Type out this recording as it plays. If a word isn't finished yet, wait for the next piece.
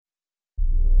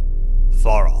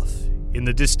Far off, in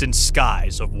the distant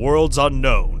skies of worlds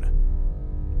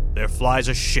unknown, there flies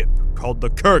a ship called the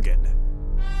Kurgan.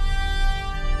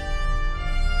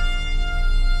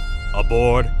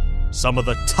 Aboard, some of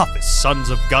the toughest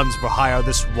sons of guns for hire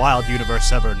this wild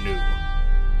universe ever knew.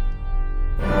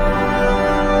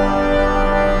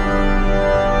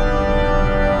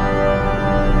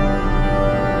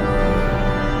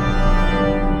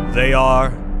 They are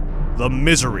the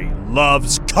Misery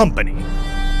Loves Company.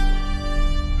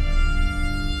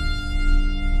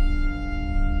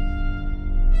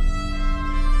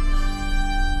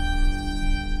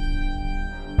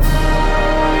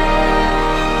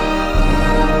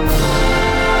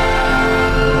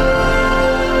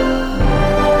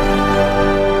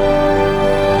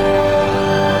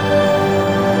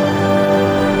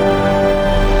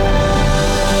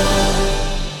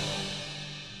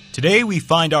 Today we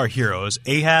find our heroes,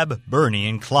 Ahab, Bernie,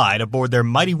 and Clyde aboard their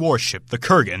mighty warship, the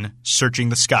Kurgan, searching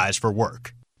the skies for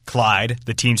work. Clyde,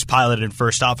 the team's pilot and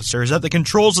first officer, is at the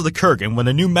controls of the Kurgan when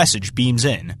a new message beams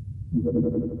in.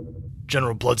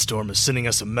 General Bloodstorm is sending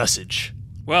us a message.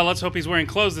 Well, let's hope he's wearing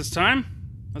clothes this time.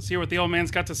 Let's hear what the old man's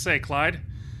got to say, Clyde.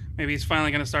 Maybe he's finally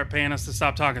going to start paying us to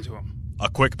stop talking to him. A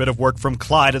quick bit of work from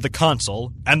Clyde at the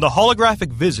console, and the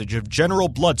holographic visage of General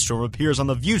Bloodstorm appears on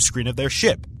the view screen of their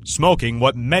ship, smoking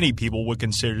what many people would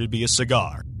consider to be a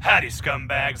cigar. Howdy,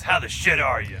 scumbags. How the shit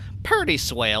are you? Pretty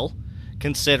swell,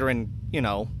 considering,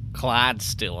 Clyde's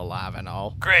still alive and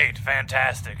all. Great,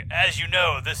 fantastic. As you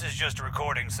know, this is just a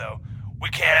recording, so we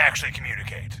can't actually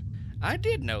communicate. I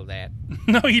did know that.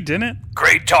 No, you didn't.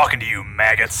 Great talking to you,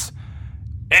 maggots.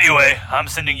 Anyway, I'm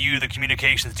sending you the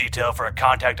communications detail for a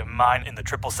contact of mine in the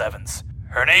 777s.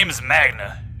 Her name's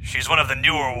Magna. She's one of the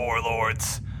newer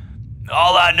warlords.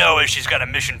 All I know is she's got a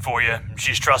mission for you.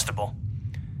 She's trustable.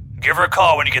 Give her a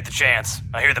call when you get the chance.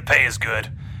 I hear the pay is good.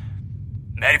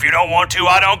 And if you don't want to,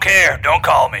 I don't care. Don't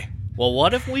call me. Well,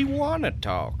 what if we want to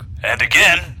talk? And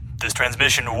again, this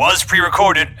transmission was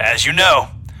pre-recorded, as you know.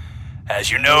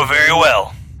 As you know very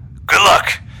well. Good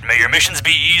luck. May your missions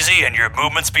be easy and your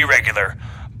movements be regular.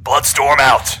 Bloodstorm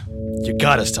out. You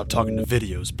gotta stop talking to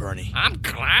videos, Bernie. I'm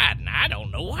Clyde, and I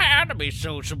don't know how to be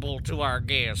sociable to our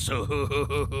guests.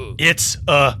 It's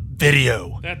a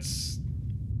video. That's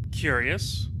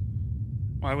curious.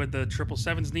 Why would the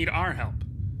 777s need our help?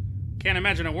 Can't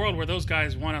imagine a world where those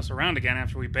guys want us around again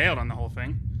after we bailed on the whole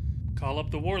thing. Call up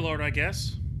the warlord, I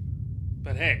guess.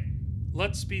 But hey,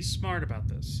 let's be smart about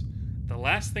this. The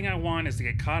last thing I want is to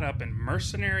get caught up in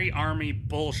mercenary army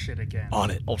bullshit again. On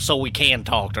it. Oh, so we can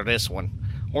talk to this one.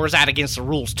 Or is that against the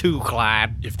rules too,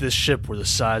 Clyde? If this ship were the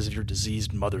size of your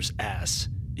diseased mother's ass,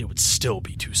 it would still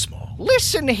be too small.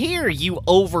 Listen here, you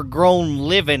overgrown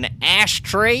living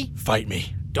ashtray. Fight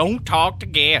me. Don't talk to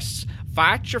guests.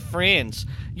 Fight your friends.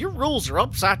 Your rules are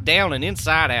upside down and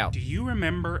inside out. Do you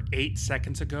remember 8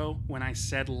 seconds ago when I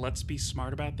said let's be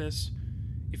smart about this?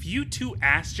 If you two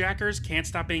ass-jackers can't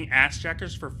stop being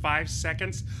ass-jackers for 5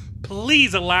 seconds,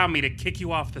 please allow me to kick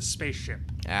you off the spaceship.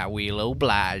 I will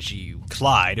oblige you.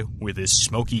 Clyde, with his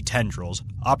smoky tendrils,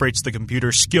 operates the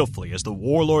computer skillfully as the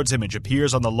warlord's image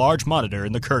appears on the large monitor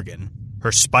in the Kurgan.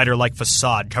 Her spider-like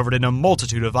facade covered in a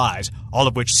multitude of eyes, all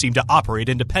of which seem to operate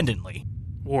independently.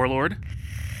 Warlord?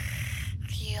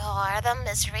 You're the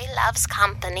Misery Loves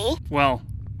Company. Well,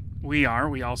 we are.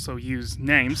 We also use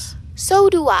names. So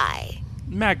do I.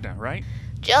 Magna, right?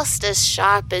 Just as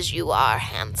sharp as you are,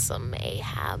 handsome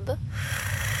Ahab.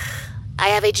 I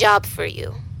have a job for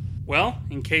you. Well,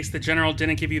 in case the general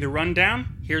didn't give you the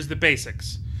rundown, here's the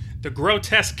basics. The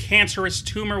grotesque cancerous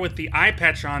tumor with the eye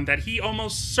patch on that he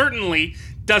almost certainly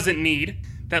doesn't need,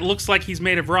 that looks like he's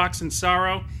made of rocks and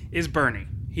sorrow, is Bernie.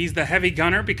 He's the heavy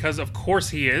gunner because of course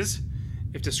he is.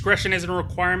 If discretion isn't a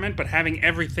requirement but having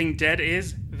everything dead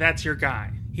is, that's your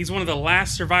guy. He's one of the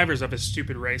last survivors of his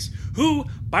stupid race, who,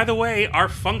 by the way, are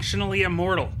functionally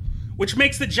immortal, which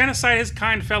makes the genocide his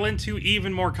kind fell into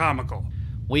even more comical.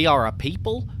 We are a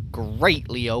people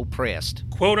greatly oppressed.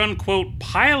 Quote-unquote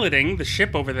piloting the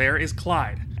ship over there is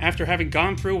Clyde. After having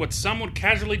gone through what some would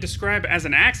casually describe as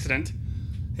an accident,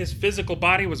 his physical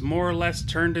body was more or less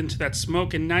turned into that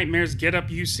smoke and nightmares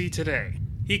getup you see today.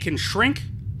 He can shrink,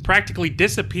 practically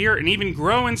disappear, and even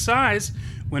grow in size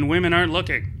when women aren't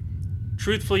looking.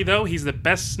 Truthfully, though, he's the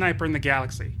best sniper in the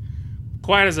galaxy.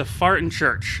 Quiet as a fart in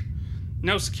church.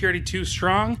 No security too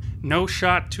strong, no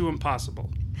shot too impossible.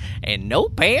 And no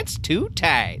pants too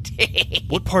tight.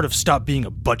 What part of stop being a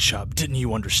butt shop didn't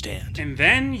you understand? And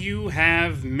then you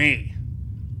have me.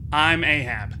 I'm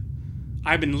Ahab.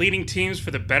 I've been leading teams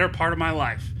for the better part of my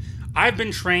life. I've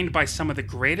been trained by some of the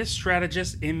greatest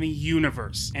strategists in the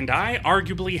universe, and I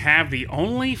arguably have the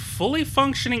only fully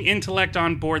functioning intellect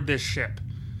on board this ship.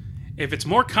 If it's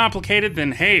more complicated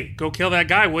than, hey, go kill that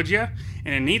guy, would ya?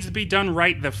 And it needs to be done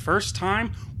right the first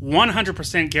time,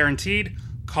 100% guaranteed,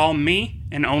 call me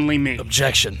and only me.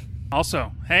 Objection.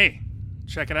 Also, hey,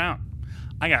 check it out.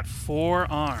 I got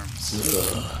 4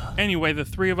 arms. Anyway, the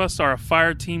 3 of us are a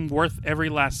fire team worth every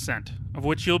last cent, of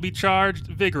which you'll be charged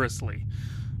vigorously.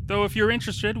 Though if you're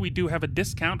interested, we do have a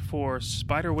discount for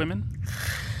spider women.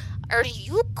 Are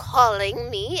you calling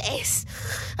me a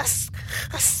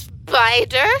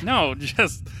spider? No,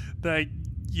 just the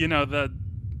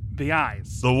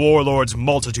eyes. The warlord's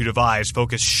multitude of eyes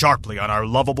focus sharply on our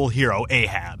lovable hero,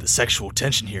 Ahab. The sexual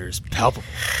tension here is palpable.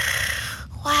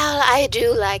 While I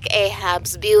do like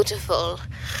Ahab's beautiful,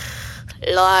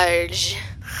 large,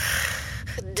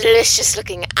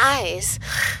 delicious-looking eyes,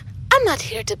 I'm not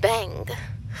here to bang.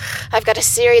 I've got a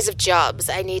series of jobs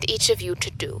I need each of you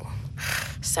to do.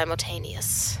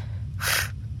 Simultaneous,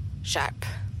 sharp,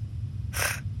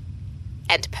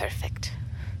 and perfect.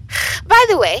 By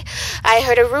the way, I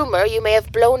heard a rumor you may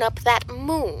have blown up that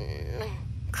moon.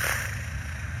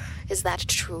 Is that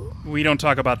true? We don't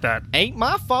talk about that. Ain't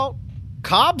my fault.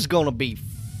 Cobb's gonna be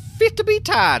fit to be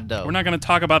tied, though. We're not going to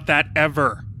talk about that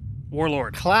ever.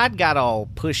 Warlord. Clyde got all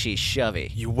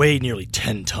pushy-shovey. You weigh nearly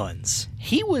 10 tons.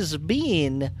 He was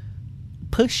being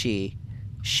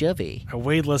pushy-shovey. I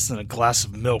weighed less than a glass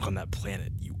of milk on that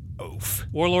planet, you oaf.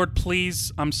 Warlord,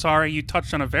 please, I'm sorry. You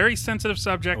touched on a very sensitive I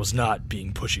subject. was not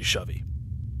being pushy-shovey.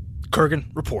 Kurgan,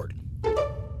 report.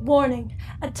 Warning.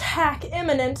 Attack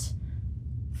imminent.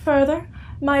 Further,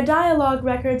 my dialogue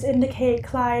records indicate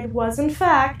Clyde was in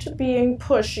fact being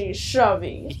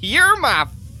pushy-shovey. You're my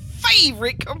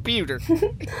favorite computer.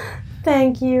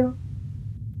 Thank you.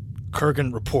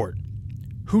 Kurgan, report.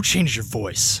 Who changed your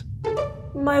voice?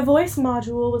 My voice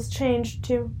module was changed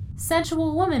to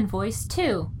sensual woman voice,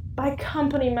 too. by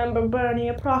company member Bernie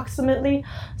approximately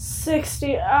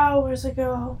 60 hours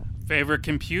ago. Favorite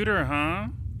computer, huh?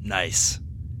 Nice.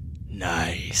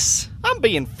 I'm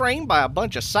being framed by a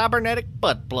bunch of cybernetic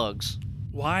butt plugs.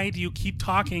 Why do you keep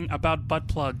talking about butt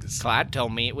plugs? Clyde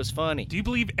told me it was funny. Do you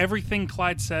believe everything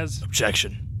Clyde says?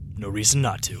 Objection. No reason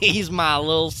not to. He's my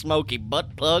little smoky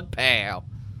butt plug pal.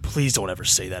 Please don't ever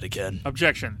say that again.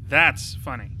 Objection. That's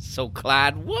funny. So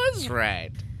Clyde was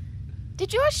right.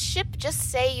 Did your ship just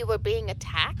say you were being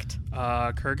attacked?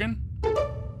 Kurgan?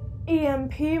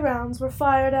 EMP rounds were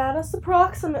fired at us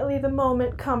approximately the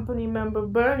moment company member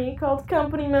Bernie called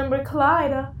company member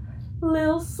Clyde a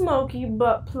Lil Smoky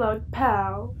Butt Plug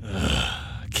Pal.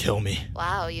 Kill me.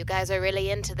 Wow, you guys are really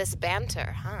into this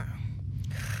banter, huh?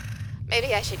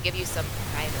 Maybe I should give you some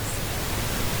privacy.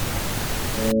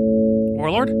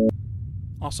 Warlord?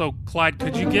 Also, Clyde,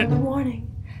 could you get... Warning.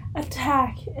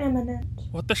 Attack imminent.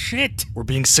 What the shit? We're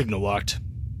being signal locked.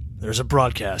 There's a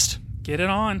broadcast. Get it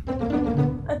on.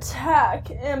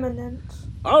 Attack imminent.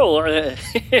 Oh,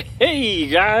 hey,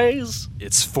 guys.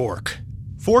 It's Fork.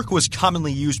 Fork was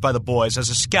commonly used by the boys as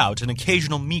a scout and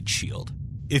occasional meat shield.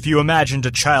 If you imagined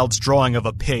a child's drawing of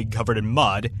a pig covered in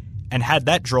mud, and had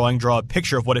that drawing draw a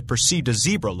picture of what it perceived a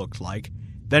zebra looked like,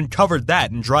 then covered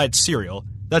that in dried cereal,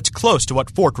 that's close to what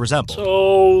Fork resembled.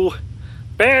 So,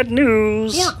 bad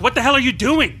news. Fork, what the hell are you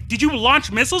doing? Did you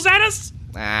launch missiles at us?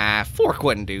 Fork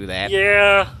wouldn't do that.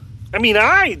 Yeah, I mean,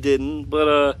 I didn't,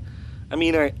 but,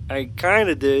 I kind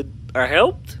of did. I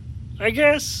helped, I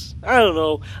guess. I don't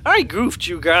know. I goofed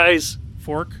you guys.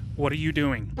 Fork, what are you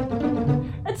doing?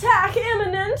 Attack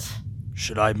imminent.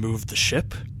 Should I move the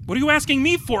ship? What are you asking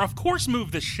me for? Of course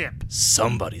move the ship.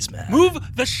 Somebody's mad.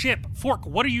 Move the ship. Fork,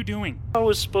 what are you doing? I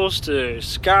was supposed to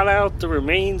scout out the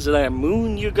remains of that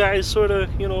moon you guys sort of,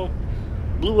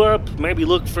 blew up. Maybe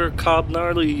look for Cobb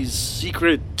Gnarly's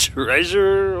secret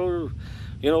treasure or,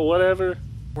 whatever.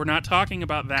 We're not talking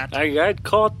about that. I got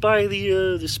caught by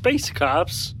the space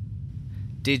cops.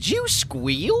 Did you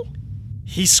squeal?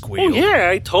 He Oh, squealed. yeah,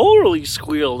 I totally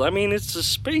squealed. I mean, it's the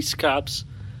space cops.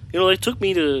 They took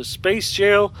me to space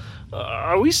jail.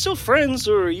 Are we still friends,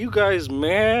 or are you guys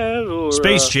mad, or...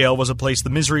 Space Jail was a place the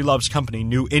Misery Loves Company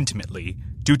knew intimately,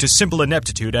 due to simple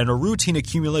ineptitude and a routine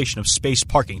accumulation of space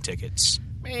parking tickets.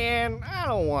 Man, I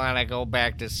don't want to go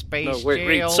back to space No, wait,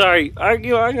 jail. sorry. I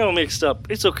got mixed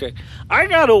up. It's okay. I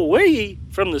got away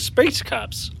from the space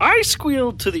cops. I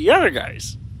squealed to the other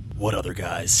guys. What other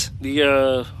guys?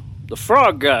 The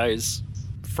frog guys.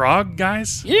 Frog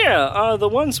guys? Yeah, the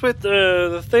ones with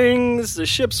the things, the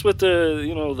ships with the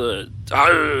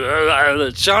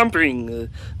chomping,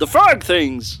 the frog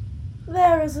things.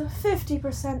 There is a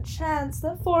 50% chance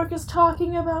that Fork is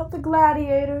talking about the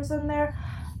gladiators and their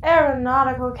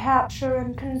aeronautical capture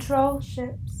and control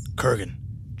ships. Kurgan,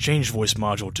 change voice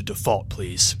module to default,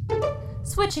 please.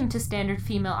 Switching to standard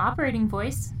female operating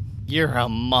voice. You're a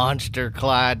monster,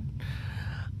 Clyde.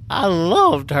 I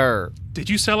loved her. Did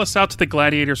you sell us out to the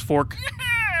Gladiators, Fork?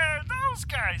 Yeah, those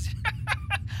guys.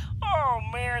 Oh,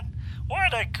 man.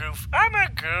 What a goof. I'm a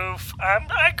goof.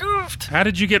 I goofed. How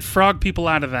did you get frog people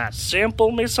out of that?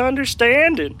 Simple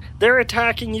misunderstanding. They're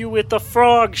attacking you with the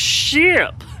frog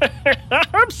ship.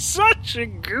 I'm such a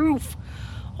goof.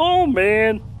 Oh,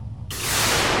 man.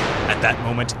 At that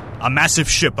moment, a massive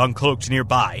ship uncloaked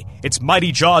nearby. Its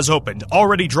mighty jaws opened,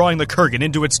 already drawing the Kurgan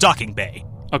into its docking bay.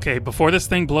 Okay, before this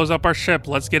thing blows up our ship,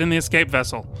 let's get in the escape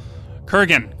vessel.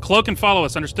 Kurgan, cloak and follow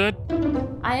us, understood?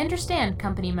 I understand,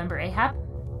 company member Ahab.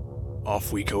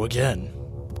 Off we go again.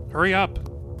 Hurry up.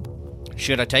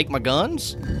 Should I take my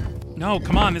guns? No,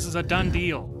 come on, this is a done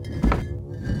deal.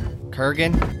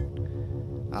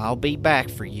 Kurgan, I'll be back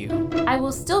for you. I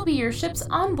will still be your ship's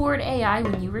onboard AI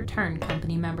when you return,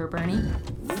 company member Bernie.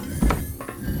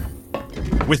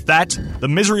 With that, the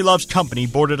Misery Loves Company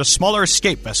boarded a smaller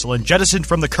escape vessel and jettisoned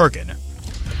from the Kurgan.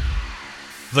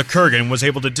 The Kurgan was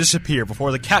able to disappear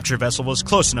before the capture vessel was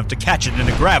close enough to catch it in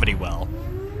a gravity well.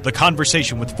 The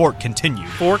conversation with Fork continued.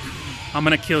 Fork, I'm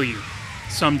gonna kill you.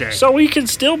 Someday. So we can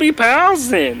still be pals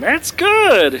then. That's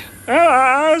good.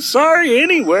 Sorry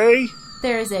anyway.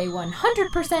 There is a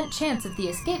 100% chance of the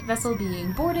escape vessel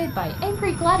being boarded by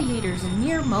angry gladiators in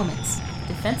mere moments.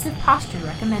 Defensive posture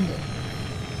recommended.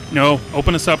 No,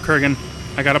 open us up, Kurgan.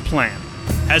 I got a plan.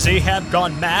 Has Ahab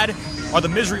gone mad? Are the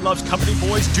Misery Loves Company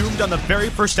boys doomed on the very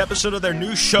first episode of their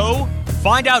new show?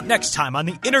 Find out next time on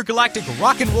the intergalactic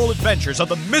rock and roll adventures of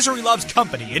the Misery Loves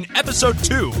Company in Episode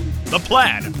 2, The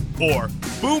Plan, or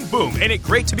Boom Boom, Ain't It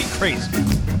Great to Be Crazy?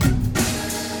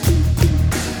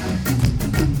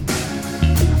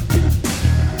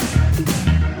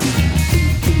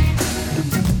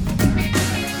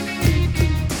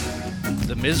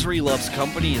 Misery Loves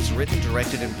Company is written,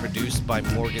 directed, and produced by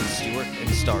Morgan Stewart and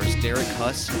stars Derek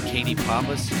Huss, Katie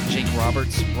Pappas, Jake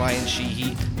Roberts, Ryan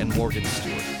Sheehy, and Morgan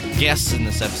Stewart. Guests in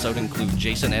this episode include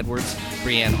Jason Edwards,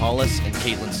 Brianne Hollis, and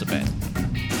Caitlin Sabet.